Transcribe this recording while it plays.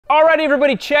Alrighty,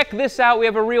 everybody, check this out. We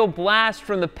have a real blast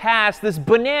from the past. This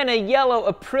banana yellow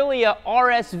Aprilia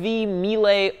RSV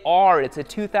Mille R. It's a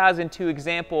 2002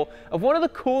 example of one of the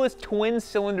coolest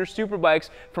twin-cylinder superbikes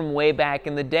from way back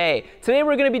in the day. Today,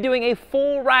 we're going to be doing a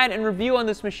full ride and review on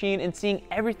this machine and seeing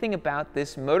everything about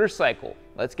this motorcycle.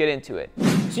 Let's get into it.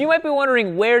 So you might be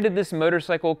wondering, where did this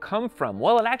motorcycle come from?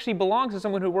 Well, it actually belongs to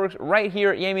someone who works right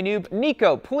here at Yami Noob.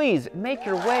 Nico, please make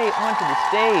your way onto the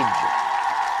stage.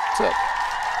 What's up?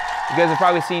 You guys have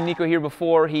probably seen Nico here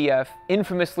before. He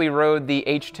infamously rode the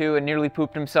H2 and nearly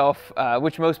pooped himself,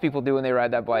 which most people do when they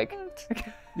ride that bike.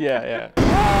 Yeah.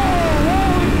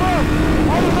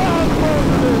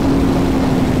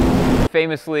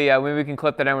 Famously, maybe we can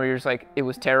clip that in where you're just like, it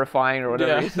was terrifying or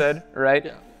whatever you said, right?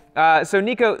 Yeah. So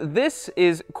Nico, this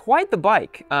is quite the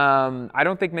bike. I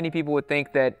don't think many people would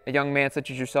think that a young man such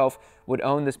as yourself would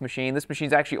own this machine. This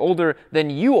machine's actually older than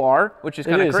you are, which is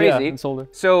kind of crazy. Yeah, it's older.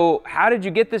 So how did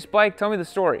you get this bike? Tell me the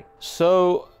story.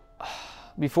 So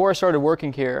before I started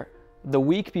working here, the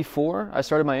week before I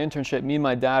started my internship, me and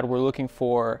my dad were looking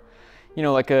for, you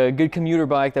know, like a good commuter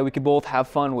bike that we could both have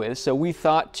fun with. So we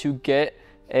thought to get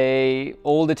a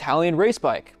old Italian race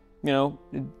bike. You know,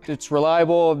 it's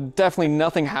reliable. Definitely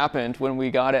nothing happened when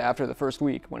we got it after the first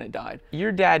week when it died.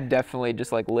 Your dad definitely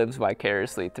just like lives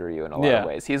vicariously through you in a lot of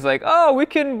ways. He's like, oh, we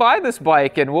can buy this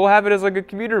bike and we'll have it as like a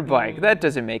commuter bike. That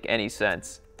doesn't make any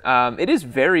sense. It is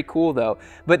very cool though,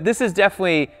 but this is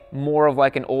definitely more of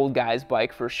like an old guy's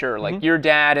bike for sure. Like your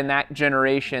dad and that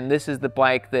generation, this is the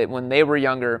bike that when they were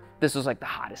younger, this was like the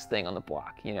hottest thing on the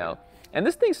block, you know? And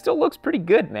this thing still looks pretty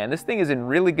good, man. This thing is in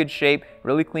really good shape,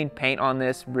 really clean paint on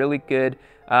this, really good.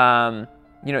 You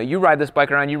know, you ride this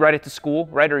bike around, you ride it to school,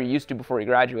 right? Or you used to before you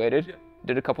graduated. Yeah.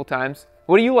 Did a couple times.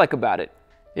 What do you like about it?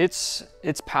 It's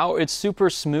super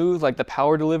smooth, like the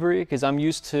power delivery, because I'm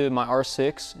used to my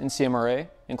R6 in CMRA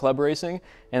in club racing,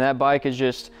 and that bike is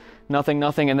just nothing,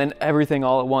 and then everything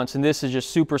all at once. And this is just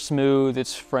super smooth,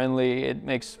 it's friendly, it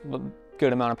makes a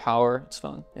good amount of power, it's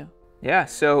fun, yeah. Yeah,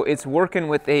 so it's working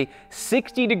with a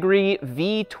 60-degree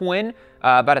V-twin,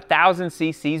 about 1,000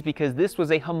 cc's, because this was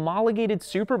a homologated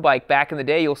superbike back in the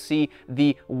day. You'll see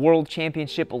the World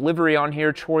Championship livery on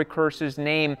here, Troy Kerser's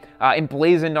name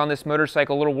emblazoned on this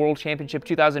motorcycle, a little World Championship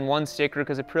 2001 sticker,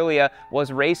 because Aprilia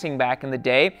was racing back in the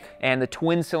day, and the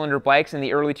twin-cylinder bikes in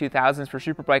the early 2000s for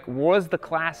superbike was the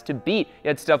class to beat. You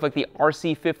had stuff like the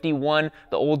RC51,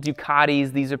 the old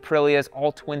Ducatis, these Aprilias,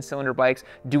 all twin-cylinder bikes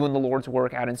doing the Lord's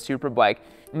work out in superbike.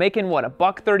 Making what, a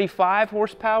 $135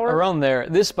 horsepower? Around there.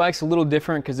 This bike's a little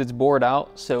different because it's bored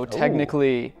out, so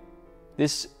technically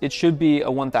it should be a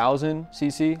 1000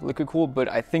 cc liquid cooled, but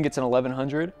I think it's an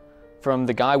 1100 from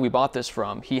the guy we bought this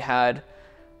from. He had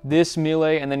this Mille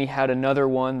and then he had another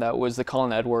one that was the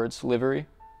Colin Edwards livery.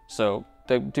 So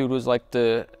the dude was like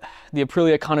the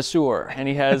Aprilia connoisseur, and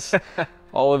he has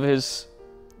all of his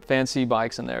fancy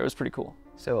bikes in there. It was pretty cool.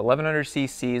 So 1100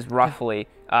 cc's roughly.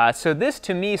 So this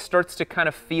to me starts to kind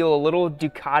of feel a little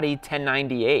Ducati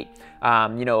 1098.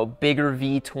 You know, a bigger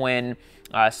V-twin,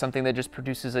 something that just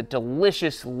produces a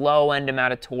delicious low-end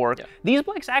amount of torque. Yeah. These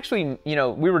bikes actually, you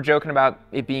know, we were joking about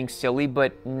it being silly,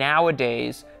 but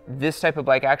nowadays, this type of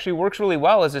bike actually works really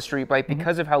well as a street bike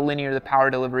because of how linear the power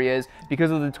delivery is,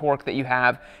 because of the torque that you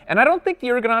have. And I don't think the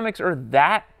ergonomics are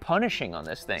that punishing on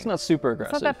this thing. It's not super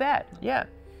aggressive. It's not that bad, yeah.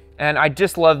 And I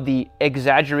just love the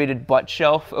exaggerated butt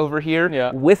shelf over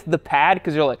here with the pad,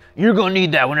 because you're like, you're gonna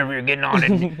need that whenever you're getting on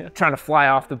it, trying to fly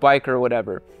off the bike or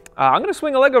whatever. I'm gonna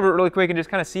swing a leg over it really quick and just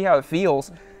kind of see how it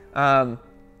feels.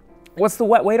 What's the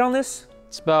wet weight on this?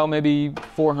 It's about maybe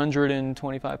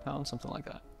 425 pounds, something like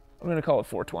that. I'm gonna call it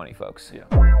 420, folks. Yeah.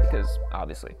 Because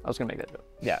obviously. I was gonna make that joke.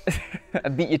 Yeah, I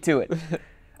beat you to it.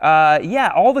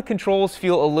 Yeah, all the controls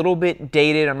feel a little bit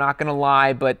dated, I'm not gonna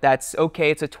lie, but that's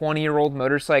okay. It's a 20-year-old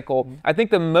motorcycle. I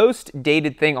think the most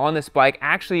dated thing on this bike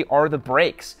actually are the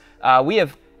brakes. We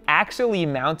have axially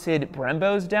mounted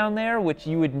Brembos down there, which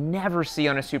you would never see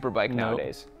on a superbike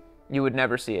nowadays. You would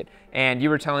never see it. And you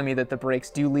were telling me that the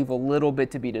brakes do leave a little bit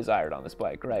to be desired on this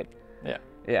bike, right? Yeah.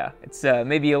 Yeah, it's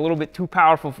maybe a little bit too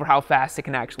powerful for how fast it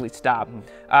can actually stop.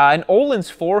 An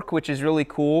Öhlins fork, which is really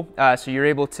cool. So you're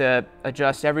able to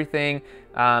adjust everything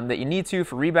that you need to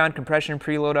for rebound, compression,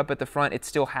 preload up at the front. It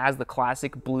still has the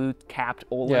classic blue capped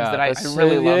Öhlins that I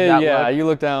really love that look. Yeah, you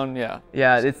look down, Yeah,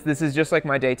 this is just like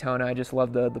my Daytona. I just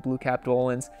love the blue capped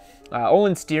Öhlins.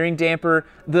 Öhlins steering damper.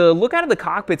 The look out of the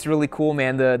cockpit's really cool,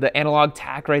 man. The analog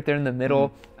tack right there in the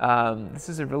middle. This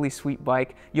is a really sweet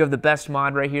bike. You have the best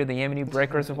mod right here, the Yami Noob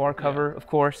brake reservoir cover, of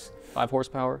course. 5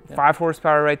 horsepower. 5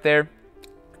 horsepower right there.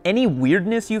 Any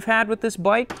weirdness you've had with this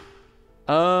bike?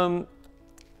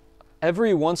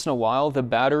 every once in a while, the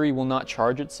battery will not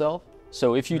charge itself.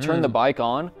 So if you turn the bike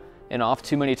on and off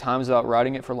too many times without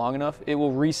riding it for long enough, it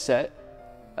will reset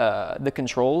the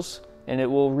controls, and it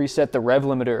will reset the rev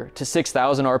limiter to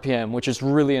 6,000 RPM, which is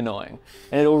really annoying.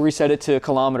 And it will reset it to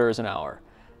kilometers an hour.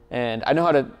 And I know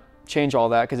how to change all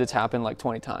that because it's happened like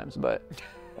 20 times, but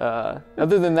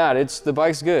other than that, the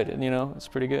bike's good, and you know, it's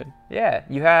pretty good. Yeah,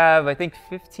 you have, I think,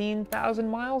 15,000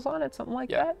 miles on it, something like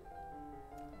that?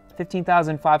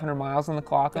 15,500 miles on the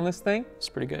clock on this thing. It's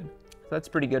pretty good. So that's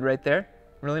pretty good right there.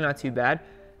 Really not too bad.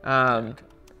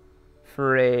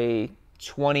 For a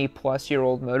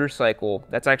 20-plus-year-old motorcycle,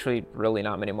 that's actually really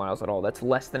not many miles at all. That's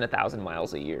less than 1,000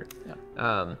 miles a year.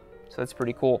 Yeah. So that's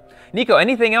pretty cool. Nico,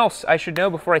 anything else I should know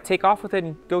before I take off with it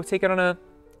and go take it on a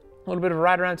little bit of a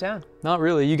ride around town? Not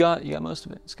really. You got most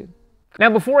of it. It's good. Now,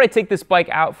 before I take this bike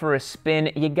out for a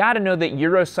spin, you gotta know that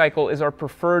Eurocycle is our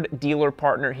preferred dealer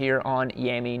partner here on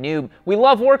Yami Noob. We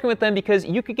love working with them because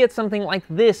you could get something like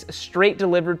this straight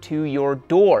delivered to your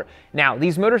door. Now,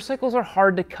 these motorcycles are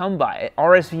hard to come by.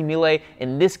 RSV Mille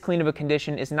in this clean of a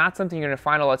condition is not something you're gonna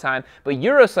find all the time, but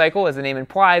Eurocycle, as the name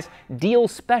implies,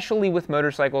 deals specially with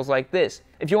motorcycles like this.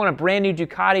 If you want a brand new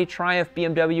Ducati, Triumph,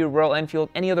 BMW, Royal Enfield,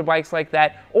 any other bikes like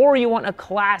that, or you want a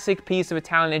classic piece of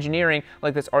Italian engineering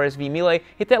like this RSV Mille,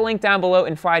 hit that link down below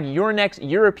and find your next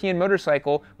European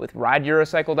motorcycle with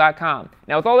RideEurocycle.com.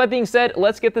 Now, with all that being said,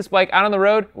 let's get this bike out on the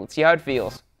road. Let's see how it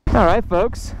feels. All right,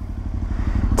 folks.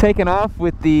 Taking off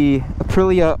with the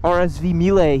Aprilia RSV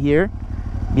Mille here.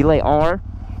 Mille R.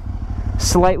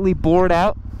 Slightly bored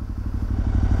out.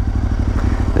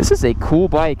 This is a cool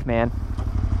bike, man.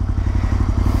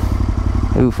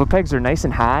 Ooh, foot pegs are nice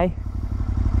and high.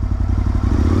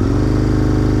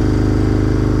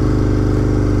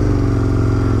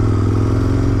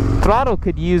 Throttle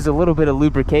could use a little bit of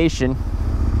lubrication.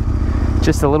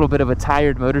 Just a little bit of a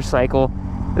tired motorcycle.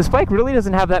 This bike really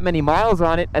doesn't have that many miles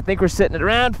on it. I think we're sitting at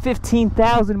around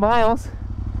 15,000 miles.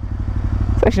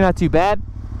 It's actually not too bad.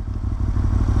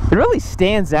 It really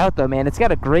stands out though, man. It's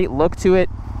got a great look to it.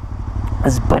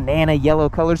 This banana yellow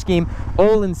color scheme.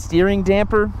 Olin steering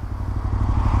damper.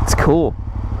 It's cool.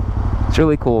 It's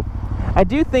really cool. I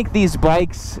do think these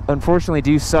bikes, unfortunately,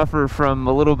 do suffer from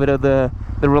a little bit of the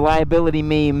reliability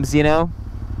memes, you know?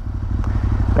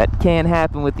 That can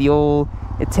happen with the old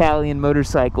Italian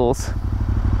motorcycles.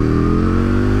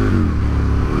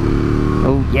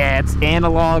 Oh yeah, it's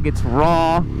analog, it's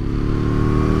raw.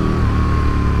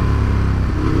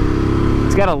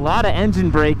 It's got a lot of engine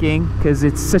braking because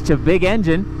it's such a big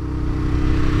engine.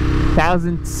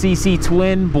 1000cc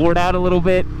twin, bored out a little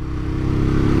bit.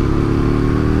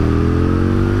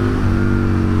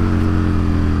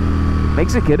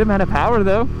 Makes a good amount of power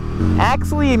though.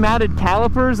 Axially mounted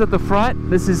calipers at the front.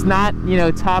 This is not, you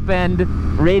know, top end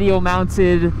radial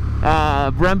mounted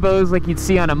Brembos like you'd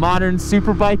see on a modern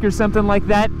superbike or something like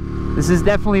that. This is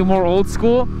definitely more old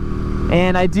school.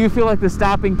 And I do feel like the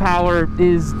stopping power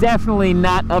is definitely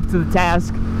not up to the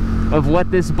task of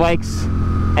what this bike's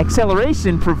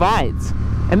acceleration provides.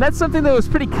 And that's something that was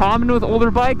pretty common with older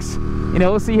bikes. You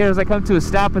know, we'll see here as I come to a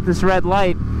stop at this red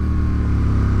light.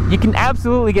 You can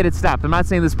absolutely get it stopped. I'm not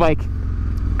saying this bike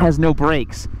has no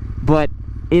brakes, but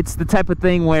it's the type of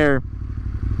thing where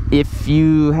if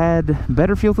you had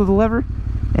better feel through the lever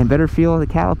and better feel of the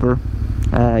caliper,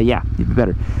 yeah, you'd be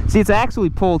better. See, it's actually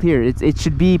pulled here. It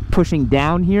should be pushing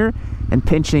down here and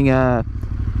pinching a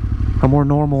more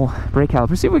normal brake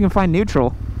caliper. See if we can find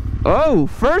neutral. Oh,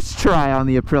 first try on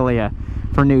the Aprilia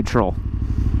for neutral.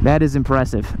 That is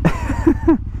impressive.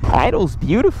 Idles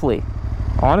beautifully,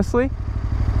 honestly.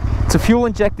 It's a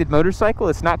fuel-injected motorcycle.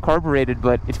 It's not carbureted,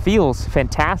 but it feels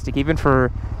fantastic, even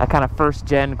for a kind of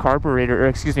first-gen carburetor, or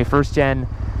excuse me, first-gen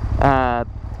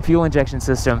fuel injection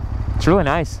system. It's really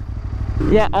nice.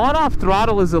 Yeah, on-off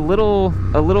throttle is a little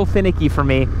finicky for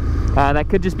me. That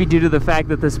could just be due to the fact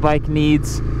that this bike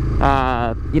needs,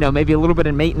 you know, maybe a little bit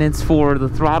of maintenance for the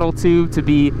throttle tube to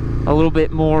be a little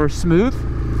bit more smooth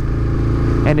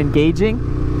and engaging.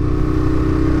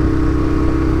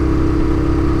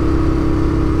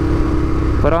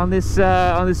 But on this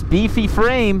beefy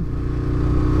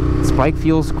frame, this bike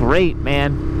feels great,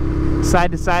 man.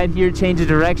 Side to side here, change of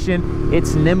direction.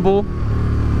 It's nimble.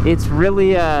 It's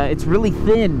really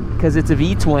thin because it's a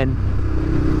V-twin.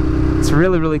 It's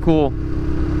really cool.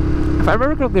 If I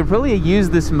remember correctly, Aprilia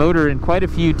used this motor in quite a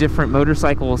few different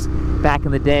motorcycles back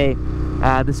in the day.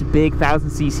 This big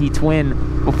 1000cc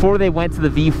twin. Before they went to the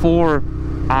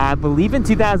V4, I believe in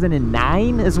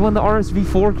 2009 is when the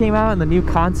RSV4 came out and the new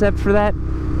concept for that.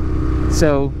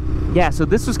 So yeah, so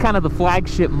this was kind of the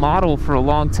flagship model for a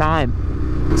long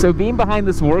time. So being behind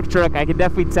this work truck, I can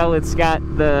definitely tell it's got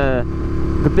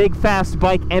the the big fast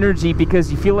bike energy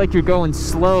because you feel like you're going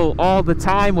slow all the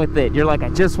time with it. You're like, I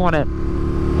just want to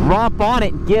romp on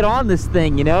it and get on this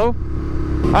thing, you know?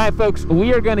 All right, folks,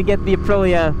 we are going to get the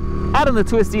Aprilia out on the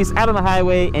twisties, out on the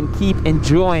highway, and keep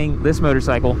enjoying this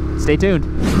motorcycle. Stay tuned.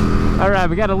 All right,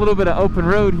 we got a little bit of open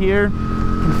road here. You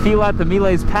can feel out the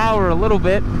Mille's power a little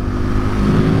bit.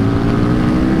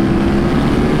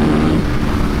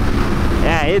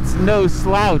 Yeah, it's no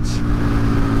slouch.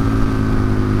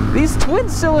 These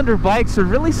twin-cylinder bikes are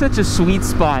really such a sweet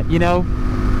spot, you know?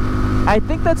 I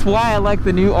think that's why I like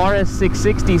the new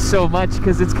RS660 so much,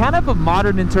 because it's kind of a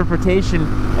modern interpretation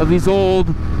of these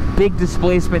old, big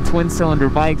displacement twin-cylinder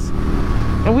bikes.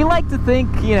 And we like to think,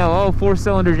 you know, oh,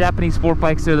 four-cylinder Japanese sport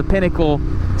bikes are the pinnacle.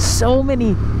 So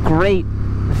many great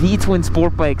V-twin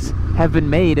sport bikes have been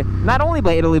made, not only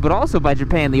by Italy, but also by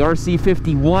Japan. The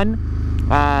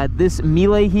RC51, this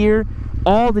Mille here,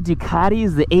 all the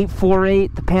Ducatis, the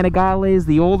 848, the Panigales,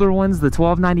 the older ones, the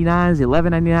 1299s, the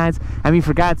 1199s. I mean,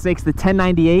 for God's sakes, the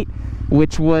 1098,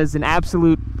 which was an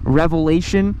absolute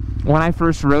revelation when I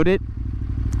first rode it.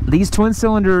 These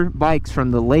twin-cylinder bikes from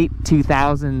the late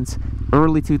 2000s,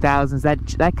 early 2000s,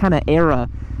 that kind of era,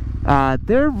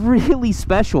 they're really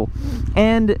special.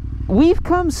 And we've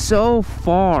come so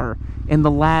far in the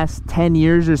last 10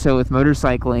 years or so with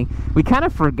motorcycling. We kind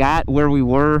of forgot where we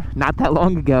were not that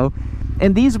long ago.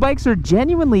 And these bikes are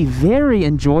genuinely very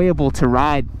enjoyable to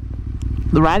ride.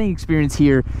 The riding experience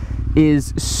here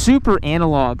is super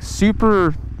analog,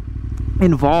 super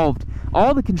involved.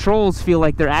 All the controls feel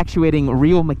like they're actuating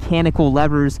real mechanical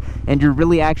levers and you're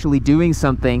really actually doing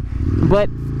something. But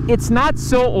it's not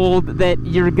so old that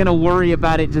you're gonna worry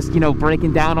about it just, you know,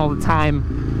 breaking down all the time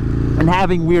and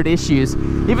having weird issues.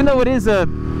 Even though it is a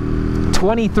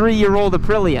 23-year-old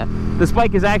Aprilia, this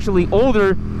bike is actually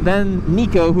older than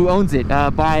Nico, who owns it,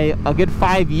 by a good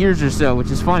 5 years or so, which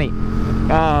is funny.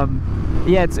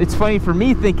 Yeah, it's funny for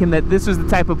me thinking that this was the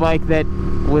type of bike that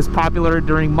was popular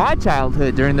during my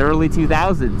childhood, during the early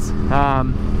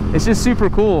 2000s. It's just super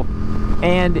cool.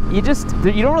 And you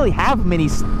don't really have many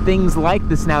things like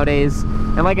this nowadays.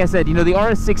 And like I said, you know, the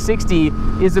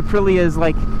RS660 is Aprilia's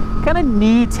like kind of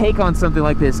new take on something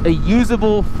like this. A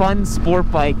usable, fun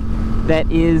sport bike that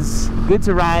is good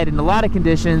to ride in a lot of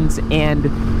conditions and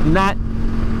not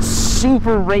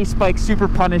super race bike, super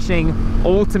punishing,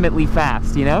 ultimately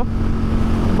fast, you know?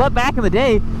 But back in the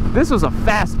day, this was a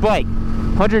fast bike.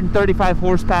 135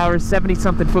 horsepower,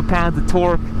 70-something foot-pounds of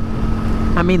torque.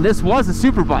 I mean, this was a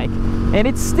super bike, and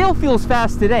it still feels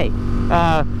fast today.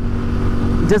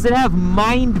 Does it have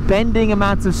mind-bending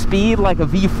amounts of speed like a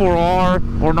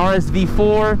V4R or an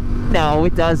RSV4? No,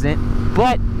 it doesn't.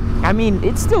 But I mean,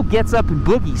 it still gets up and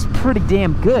boogies pretty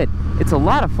damn good. It's a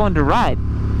lot of fun to ride.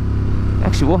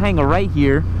 Actually, we'll hang a right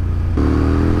here.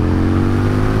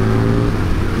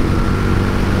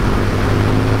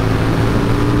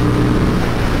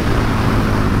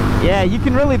 Yeah, you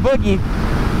can really boogie.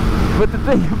 But the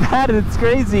thing about it that's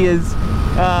crazy is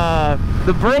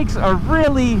the brakes are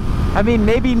really, I mean,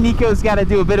 maybe Nico's got to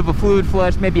do a bit of a fluid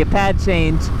flush, maybe a pad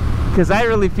change, because I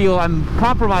really feel I'm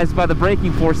compromised by the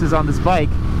braking forces on this bike.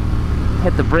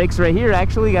 Hit the brakes right here,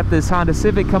 actually. Got this Honda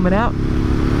Civic coming out.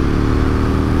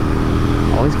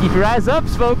 Always keep your eyes up,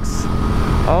 folks.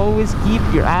 Always keep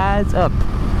your eyes up.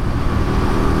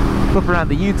 Flip around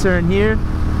the U-turn here.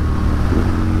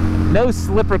 No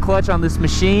slipper clutch on this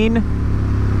machine.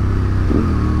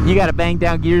 You gotta bang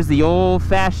down gears the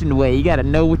old-fashioned way. You gotta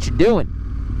know what you're doing.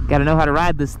 Gotta know how to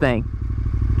ride this thing.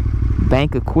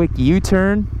 Bank a quick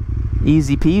U-turn.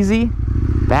 Easy peasy.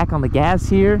 Back on the gas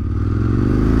here.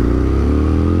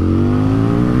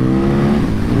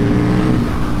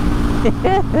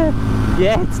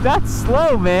 Yeah, it's not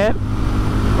slow, man.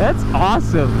 That's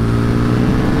awesome.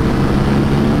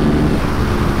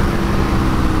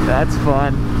 That's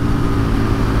fun.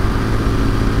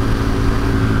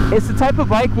 It's the type of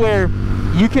bike where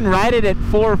you can ride it at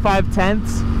 4 or 5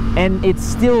 tenths and it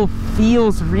still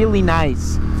feels really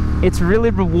nice. It's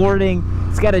really rewarding.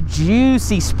 It's got a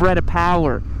juicy spread of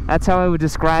power. That's how I would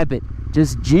describe it.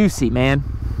 Just juicy, man.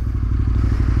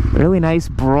 Really nice,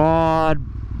 broad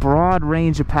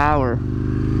range of power.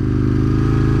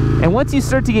 And once you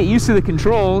start to get used to the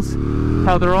controls,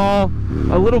 how they're all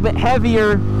a little bit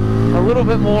heavier, a little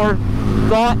bit more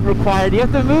thought required. You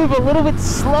have to move a little bit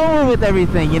slower with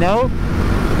everything, you know?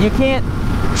 You can't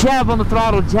jab on the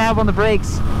throttle, jab on the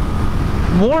brakes.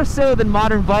 More so than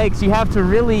modern bikes, you have to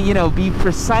really, you know, be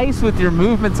precise with your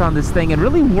movements on this thing and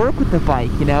really work with the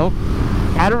bike, you know?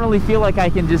 I don't really feel like I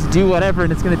can just do whatever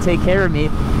and it's going to take care of me.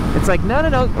 It's like, no,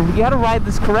 we got to ride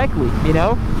this correctly, you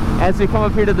know? As we come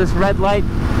up here to this red light,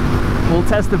 we'll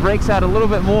test the brakes out a little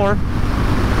bit more.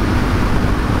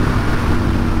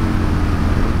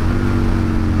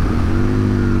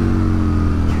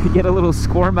 to get a little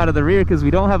squirm out of the rear because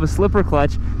we don't have a slipper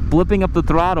clutch, blipping up the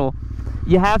throttle.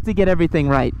 You have to get everything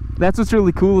right. That's what's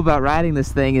really cool about riding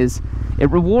this thing, is it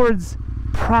rewards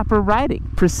proper riding,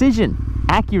 precision,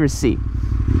 accuracy.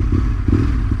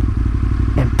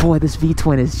 And boy, this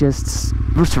V-twin is just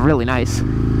really nice.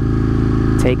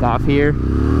 Take off here.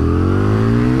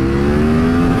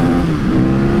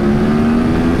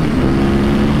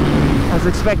 I was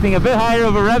expecting a bit higher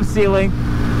of a rev ceiling.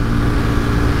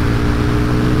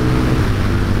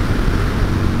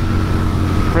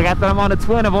 Forgot that I'm on a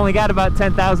twin. I've only got about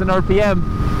 10,000 RPM.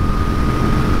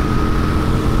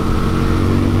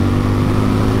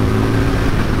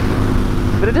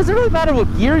 But it doesn't really matter what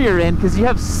gear you're in because you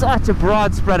have such a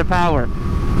broad spread of power.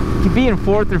 You can be in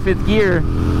 4th or 5th gear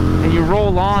and you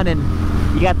roll on and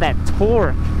you got that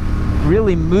torque. It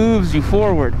really moves you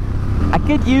forward. I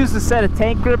could use a set of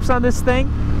tank grips on this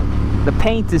thing. The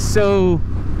paint is so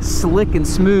slick and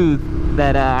smooth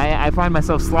that I find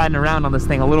myself sliding around on this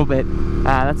thing a little bit.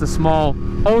 That's a small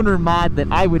owner mod that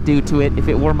I would do to it if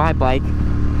it were my bike,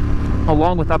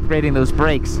 along with upgrading those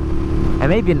brakes. And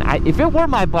maybe if it were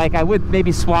my bike, I would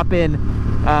maybe swap in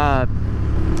a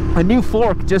new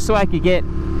fork just so I could get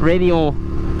radial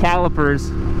calipers,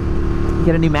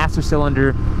 get a new master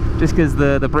cylinder, just because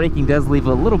the braking does leave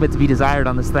a little bit to be desired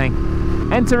on this thing.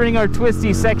 Entering our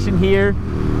twisty section here,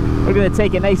 we're going to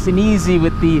take it nice and easy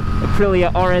with the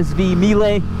Aprilia RSV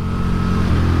Mille.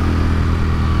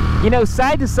 You know,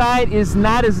 side to side is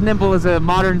not as nimble as a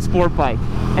modern sport bike,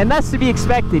 and that's to be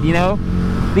expected, you know.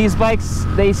 These bikes,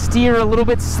 they steer a little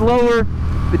bit slower.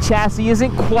 The chassis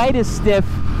isn't quite as stiff.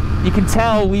 You can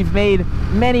tell we've made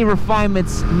many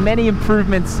refinements, many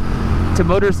improvements to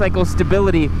motorcycle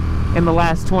stability in the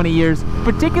last 20 years,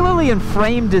 particularly in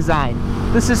frame design.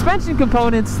 The suspension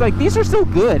components, like, these are still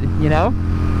good, you know.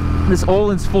 This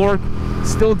Öhlins fork,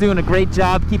 still doing a great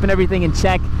job keeping everything in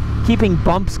check, keeping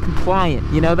bumps compliant,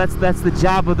 you know. That's the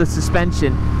job of the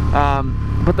suspension.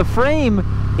 But the frame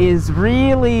is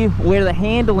really where the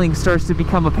handling starts to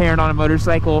become apparent on a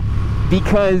motorcycle,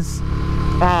 because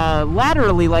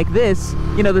laterally like this,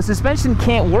 you know, the suspension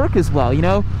can't work as well, you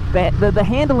know. The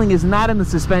handling is not in the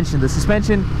suspension. The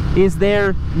suspension is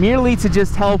there merely to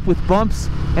just help with bumps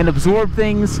and absorb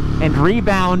things and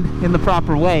rebound in the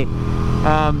proper way.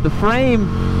 The frame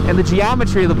and the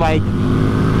geometry of the bike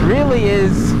really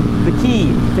is the key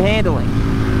to handling.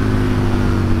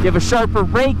 You have a sharper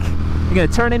rake, you're going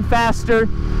to turn in faster.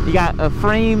 You got a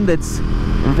frame that's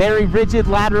very rigid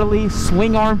laterally,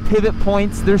 swing arm pivot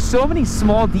points. There's so many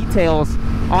small details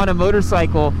on a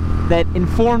motorcycle that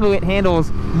inform the way it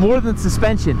handles more than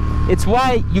suspension. It's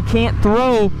why you can't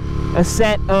throw a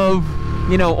set of,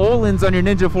 you know, Öhlins on your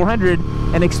Ninja 400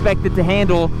 and expect it to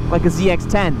handle like a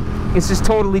ZX-10. It's just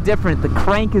totally different. The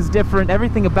crank is different.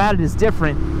 Everything about it is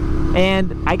different.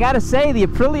 And I gotta say, the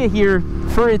Aprilia here,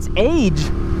 for its age,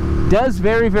 does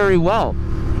very, very well.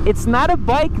 It's not a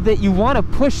bike that you want to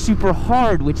push super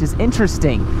hard, which is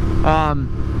interesting,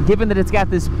 given that it's got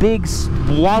this big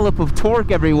wallop of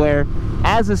torque everywhere.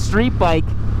 As a street bike,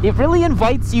 it really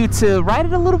invites you to ride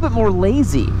it a little bit more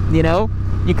lazy, you know?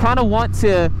 You kind of want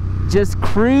to just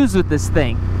cruise with this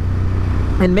thing.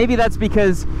 And maybe that's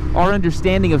because our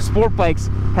understanding of sport bikes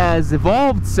has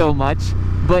evolved so much,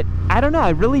 but I don't know,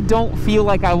 I really don't feel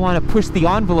like I want to push the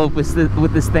envelope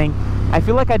with this thing. I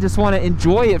feel like I just want to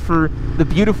enjoy it for the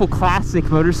beautiful classic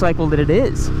motorcycle that it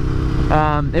is.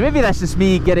 And maybe that's just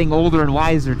me getting older and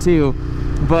wiser too,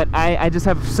 but I just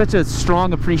have such a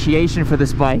strong appreciation for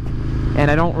this bike, and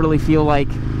I don't really feel like,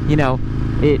 you know,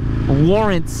 it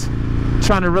warrants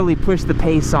trying to really push the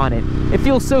pace on it. It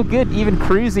feels so good even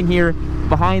cruising here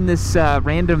behind this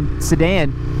random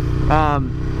sedan.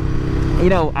 You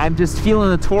know, I'm just feeling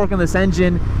the torque on this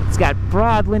engine. It's got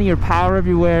broad linear power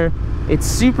everywhere. It's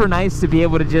super nice to be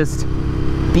able to just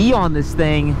be on this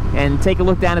thing and take a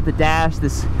look down at the dash.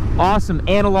 This awesome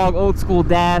analog old school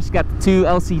dash, got the 2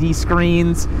 LCD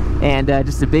screens and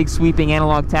just a big sweeping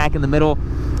analog tack in the middle.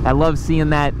 I love seeing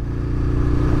that.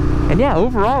 And yeah,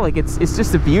 overall, like, it's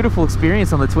just a beautiful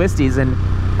experience on the twisties, and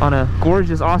on a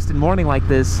gorgeous Austin morning like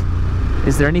this,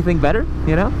 is there anything better,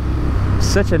 you know?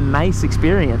 Such a nice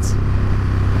experience.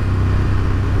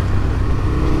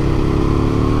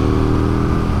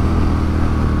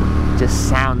 Just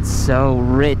sounds so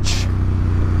rich,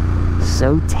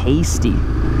 so tasty.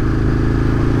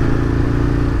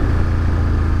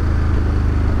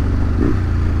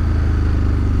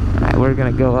 All right, we're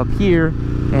gonna go up here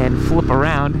and flip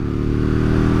around.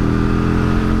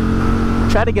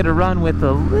 Try to get a run with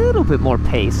a little bit more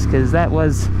pace, because that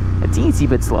was a teensy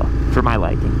bit slow for my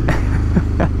liking.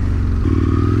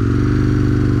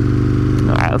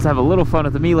 All right, let's have a little fun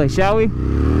with the Mille, shall we?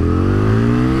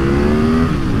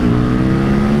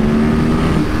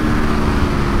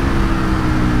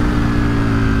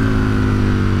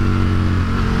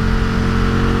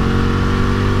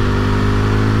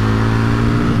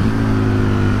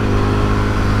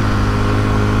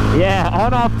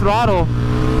 on-off throttle.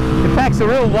 It packs a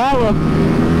real wallop.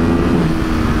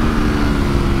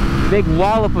 Big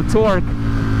wallop of torque.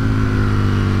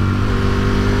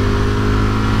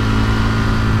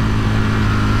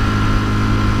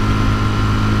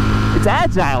 It's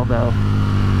agile though.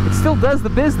 It still does the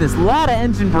business. A lot of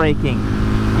engine braking.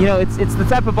 You know, it's the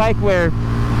type of bike where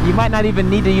you might not even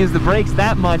need to use the brakes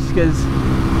that much because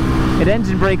it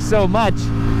engine brakes so much.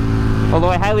 Although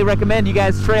I highly recommend you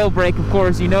guys trail brake, of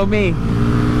course, you know me. If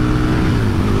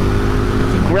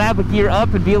you grab a gear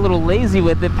up and be a little lazy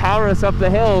with it, power us up the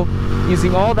hill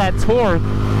using all that torque.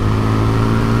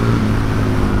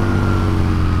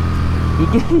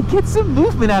 You get some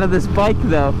movement out of this bike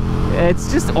though.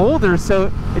 It's just older, so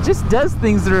it just does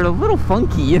things that are a little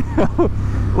funky, you know?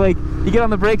 Like, you get on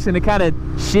the brakes and it kind of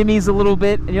shimmies a little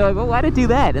bit, and you're like, oh, why did it do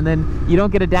that? And then you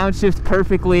don't get a downshift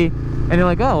perfectly, and you're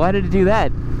like, oh, why did it do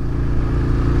that?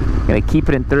 Gotta keep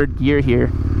it in third gear here.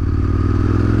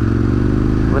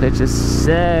 Let it just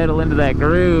settle into that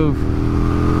groove.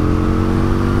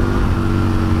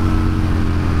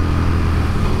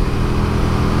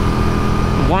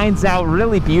 Winds out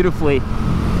really beautifully.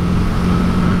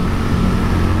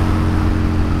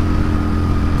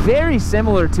 Very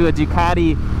similar to a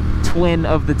Ducati twin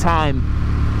of the time.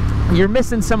 You're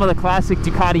missing some of the classic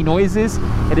Ducati noises.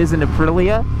 It is an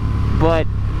Aprilia, but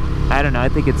I don't know, I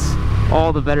think it's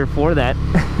all the better for that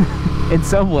in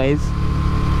some ways.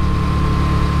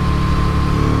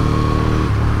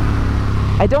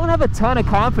 I don't have a ton of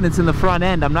confidence in the front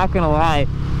end, I'm not gonna lie,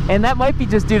 and that might be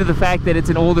just due to the fact that it's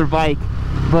an older bike,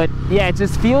 but yeah, it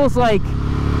just feels like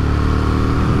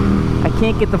I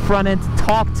can't get the front end to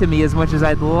talk to me as much as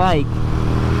I'd like.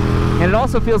 And it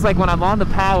also feels like when I'm on the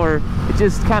power, it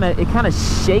just kind of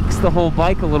shakes the whole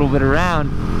bike a little bit around.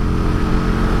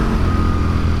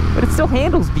 But it still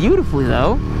handles beautifully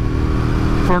though,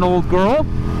 for an old girl.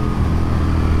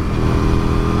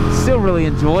 Still really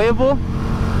enjoyable.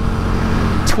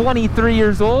 23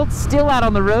 years old, still out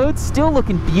on the road, still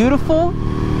looking beautiful.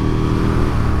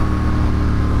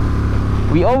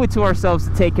 We owe it to ourselves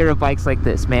to take care of bikes like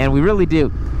this, man. We really do.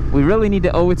 We really need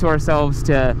to owe it to ourselves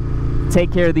to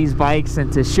take care of these bikes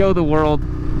and to show the world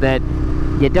that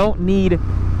you don't need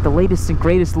the latest and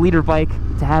greatest leader bike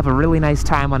to have a really nice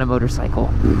time on a motorcycle.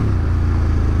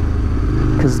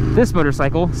 Because this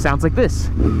motorcycle sounds like this.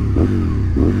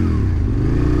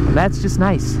 And that's just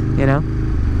nice, you know?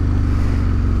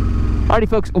 Alrighty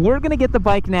folks, we're gonna get the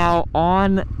bike now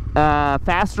on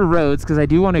faster roads because I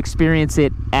do want to experience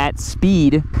it at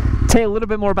speed. Tell you a little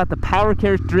bit more about the power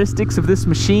characteristics of this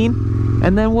machine,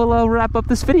 and then we'll wrap up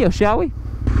this video, shall we?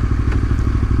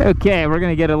 Okay, we're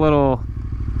gonna get a little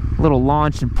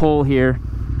launch and pull here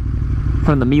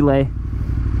from the Mille.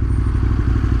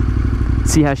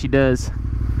 See how she does.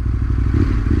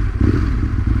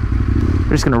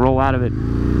 We're just gonna roll out of it.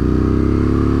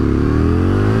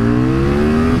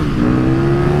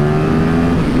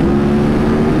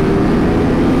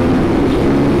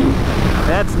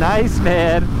 That's nice,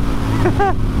 man.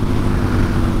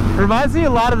 Reminds me a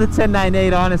lot of the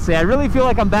 1098, honestly. I really feel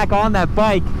like I'm back on that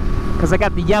bike because I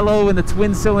got the yellow and the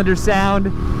twin cylinder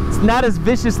sound. It's not as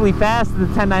viciously fast as the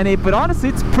 1098, but honestly,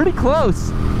 it's pretty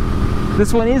close.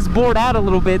 This one is bored out a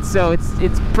little bit, so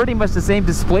it's pretty much the same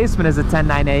displacement as a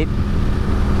 1098.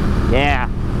 Yeah,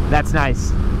 that's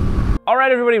nice. All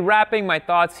right, everybody, wrapping my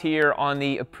thoughts here on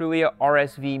the Aprilia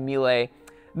RSV Mille.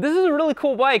 This is a really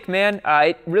cool bike, man.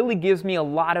 It really gives me a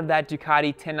lot of that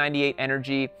Ducati 1098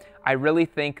 energy. I really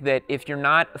think that if you're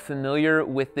not familiar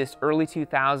with this early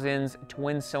 2000s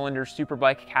twin cylinder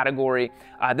superbike category,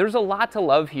 there's a lot to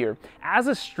love here. As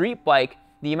a street bike,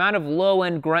 the amount of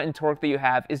low-end grunt and torque that you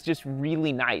have is just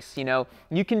really nice, you know?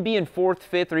 You can be in 4th,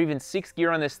 5th, or even 6th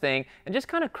gear on this thing and just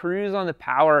kind of cruise on the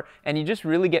power, and you just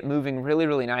really get moving really,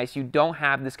 really nice. You don't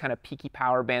have this kind of peaky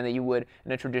power band that you would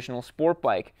in a traditional sport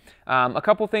bike. A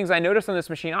couple things I noticed on this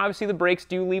machine, obviously the brakes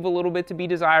do leave a little bit to be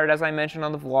desired, as I mentioned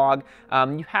on the vlog.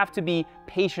 You have to be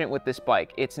patient with this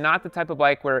bike. It's not the type of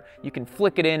bike where you can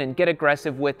flick it in and get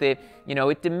aggressive with it. You know,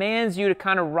 it demands you to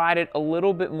kind of ride it a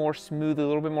little bit more smoothly, a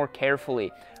little bit more carefully.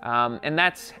 And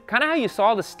that's kind of how you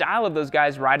saw the style of those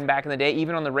guys riding back in the day,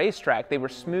 even on the racetrack. They were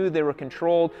smooth, they were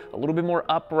controlled, a little bit more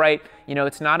upright. You know,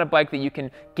 it's not a bike that you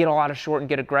can get all out of short and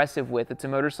get aggressive with. It's a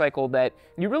motorcycle that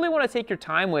you really want to take your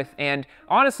time with. And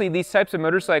honestly, these types of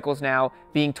motorcycles now,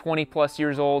 being 20 plus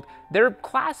years old, they're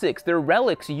classics, they're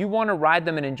relics. You want to ride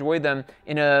them and enjoy them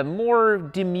in a more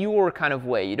demure kind of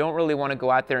way. You don't really want to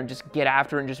go out there and just get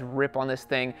after it and just rip on this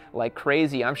thing like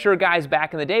crazy. I'm sure guys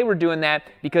back in the day were doing that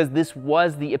because this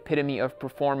was the epitome of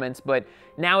performance, but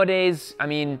nowadays, I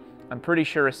mean, I'm pretty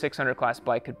sure a 600 class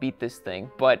bike could beat this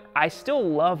thing, but I still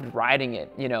loved riding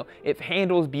it. You know, it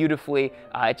handles beautifully.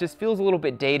 It just feels a little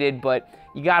bit dated, but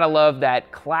you gotta love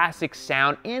that classic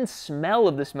sound and smell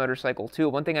of this motorcycle too.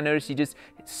 One thing I noticed, you just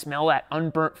smell that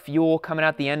unburnt fuel coming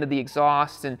out the end of the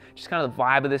exhaust and just kind of the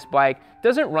vibe of this bike.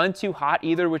 Doesn't run too hot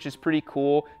either, which is pretty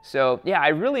cool. So yeah, I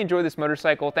really enjoy this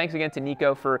motorcycle. Thanks again to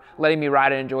Nico for letting me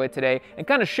ride and enjoy it today and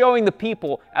kind of showing the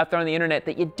people out there on the internet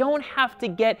that you don't have to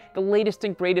get the latest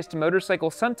and greatest motorcycle.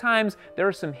 Sometimes there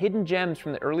are some hidden gems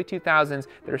from the early 2000s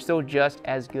that are still just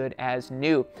as good as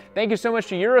new. Thank you so much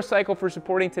to Eurocycle for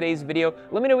supporting today's video.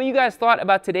 Let me know what you guys thought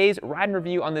about today's ride and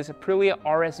review on this Aprilia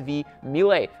RSV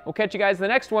Mille. We'll catch you guys in the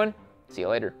next one. See you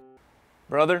later.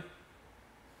 Brother,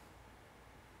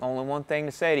 only one thing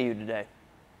to say to you today.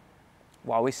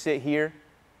 While we sit here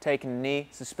taking a knee,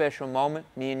 it's a special moment,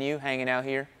 me and you hanging out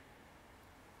here.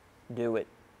 Do it.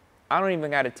 I don't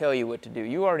even got to tell you what to do.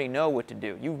 You already know what to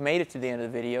do. You've made it to the end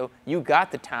of the video. You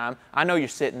got the time. I know you're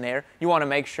sitting there. You want to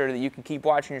make sure that you can keep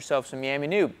watching yourself some Yammy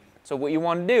Noob. So what you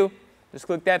want to do, just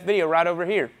click that video right over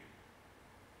here.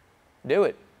 Do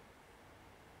it.